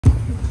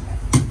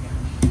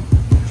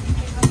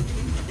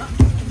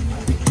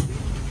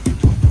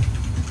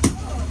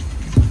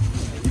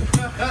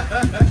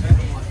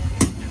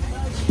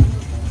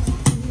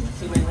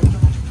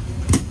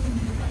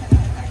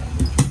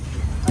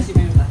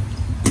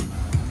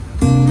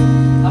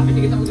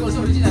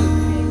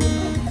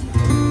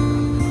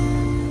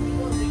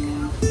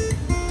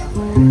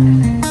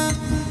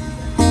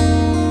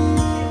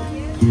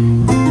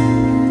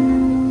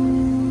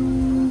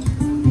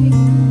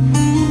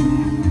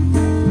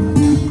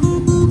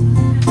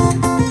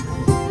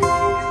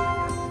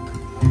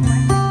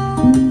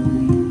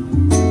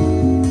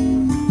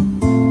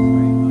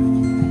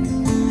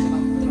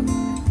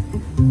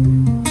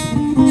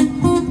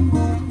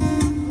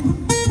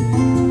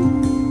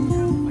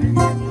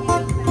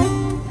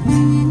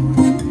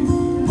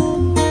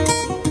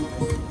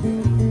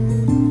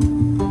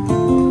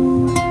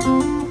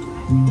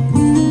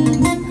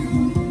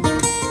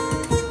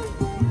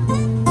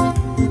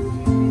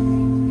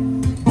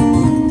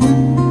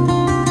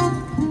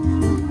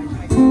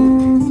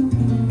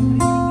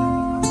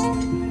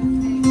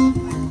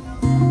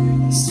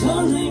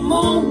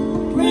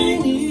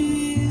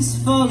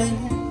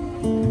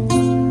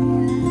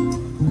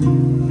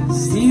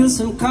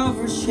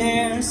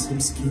some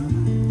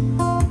skin.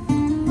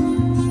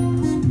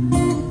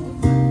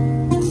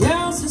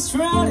 Clouds are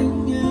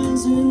shrouding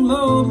us in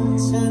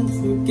moments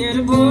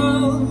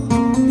unforgettable.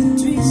 The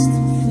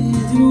twisted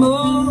fleeting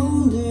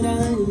mold that I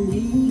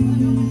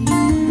need.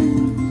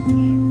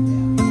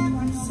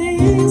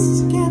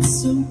 Things get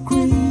so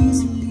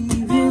crazy,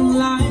 living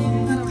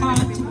life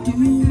hard to do.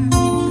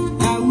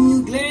 I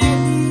would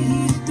gladly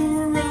hit the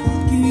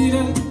road, get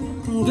up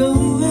and go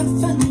and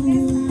find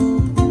you.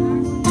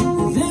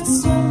 That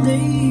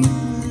someday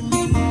will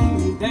lead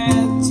me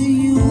back to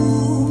you.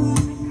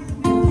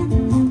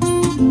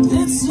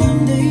 That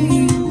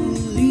someday will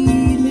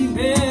lead me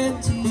back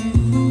to you.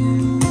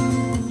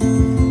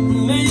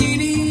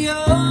 Maybe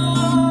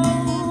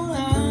all I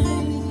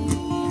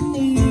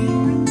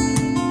need.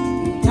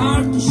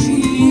 Darkness, she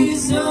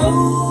is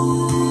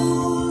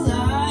all I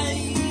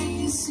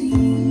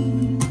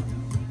see.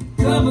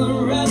 Come and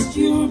rest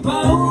your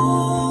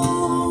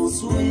bones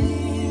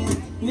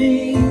with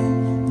me.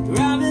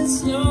 Driving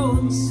slow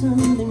on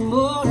Sunday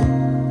morning,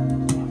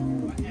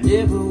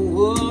 never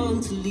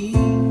want to leave.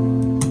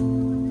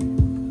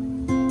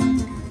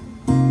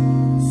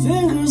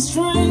 Fingers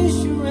trace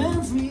your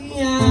every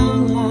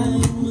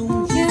outline,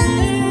 oh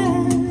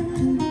yeah.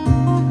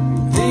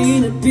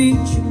 Paint a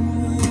picture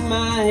in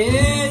my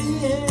head.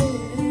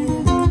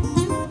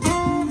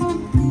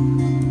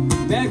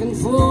 Back and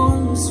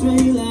forth,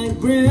 sway like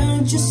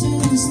branches in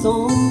the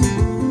storm.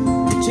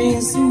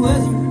 Change the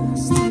weather,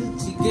 still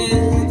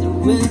together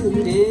when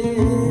it is.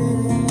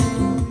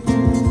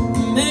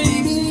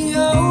 Maybe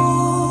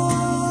all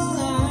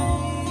I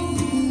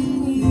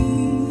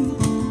need.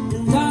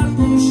 And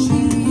darkness,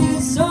 she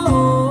is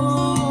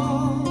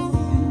all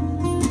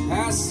I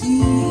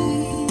see.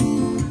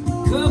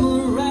 Come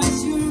and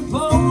rest your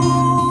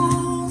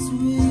bones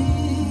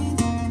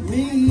with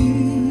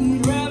me.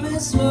 Driving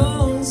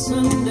slow on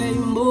Sunday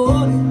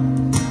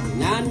morning,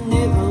 and I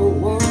never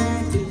want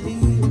to leave.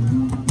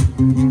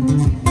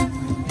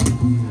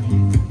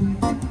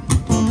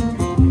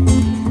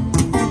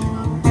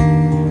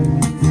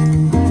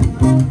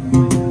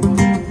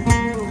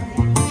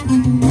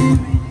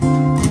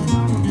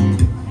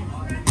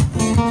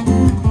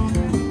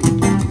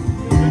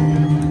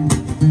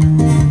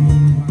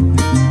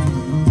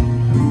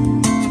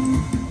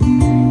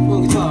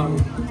 One guitar.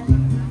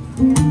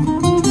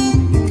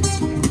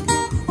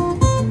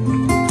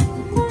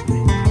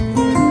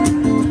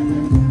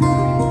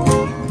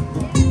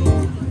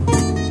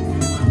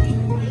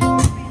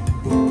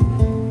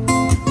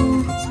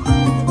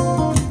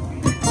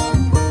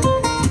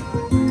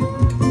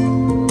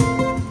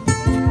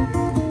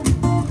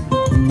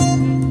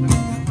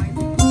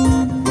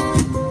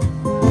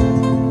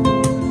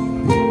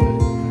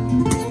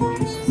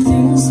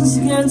 Things just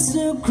get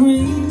so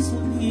crazy,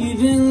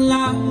 living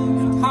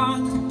life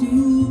hard to do.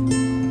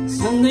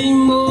 Sunday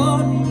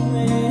morning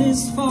when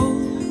it's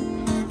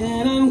falling,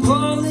 and I'm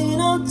calling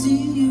out to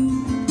you,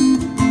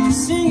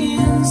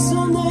 singing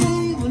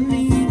someday will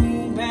lead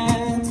me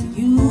back to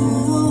you.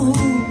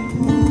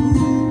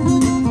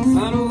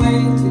 Find a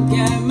way to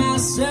get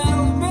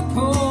myself back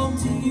home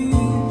to you.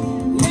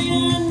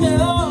 You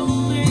know,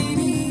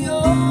 maybe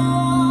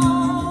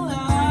all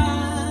I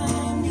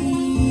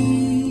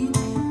need.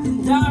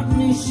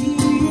 Darkness, she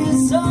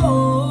is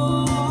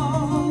all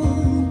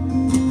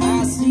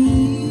I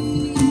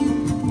see.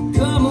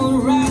 Come on,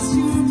 rise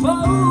your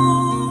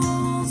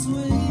bones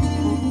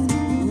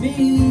with me.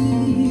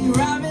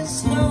 Driving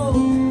slow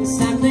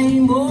Sunday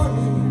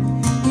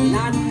morning, and I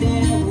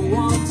never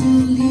want to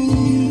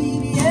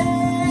leave.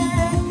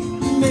 Yeah,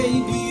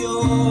 maybe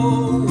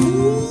all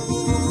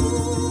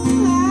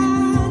I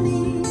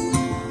need.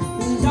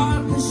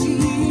 Darkness, she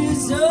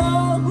is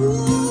all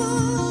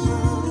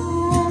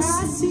I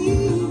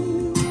see.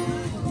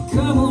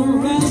 Come on,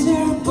 rest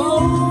your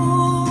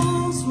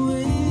bones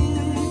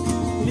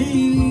with me.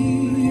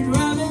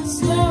 Driving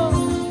slow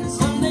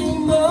Sunday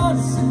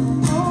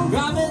morning,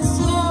 driving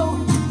slow,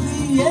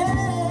 yeah,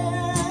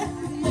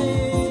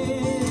 yeah.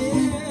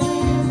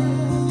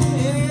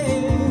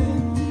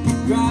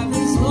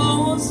 Driving slow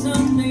on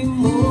Sunday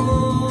morning.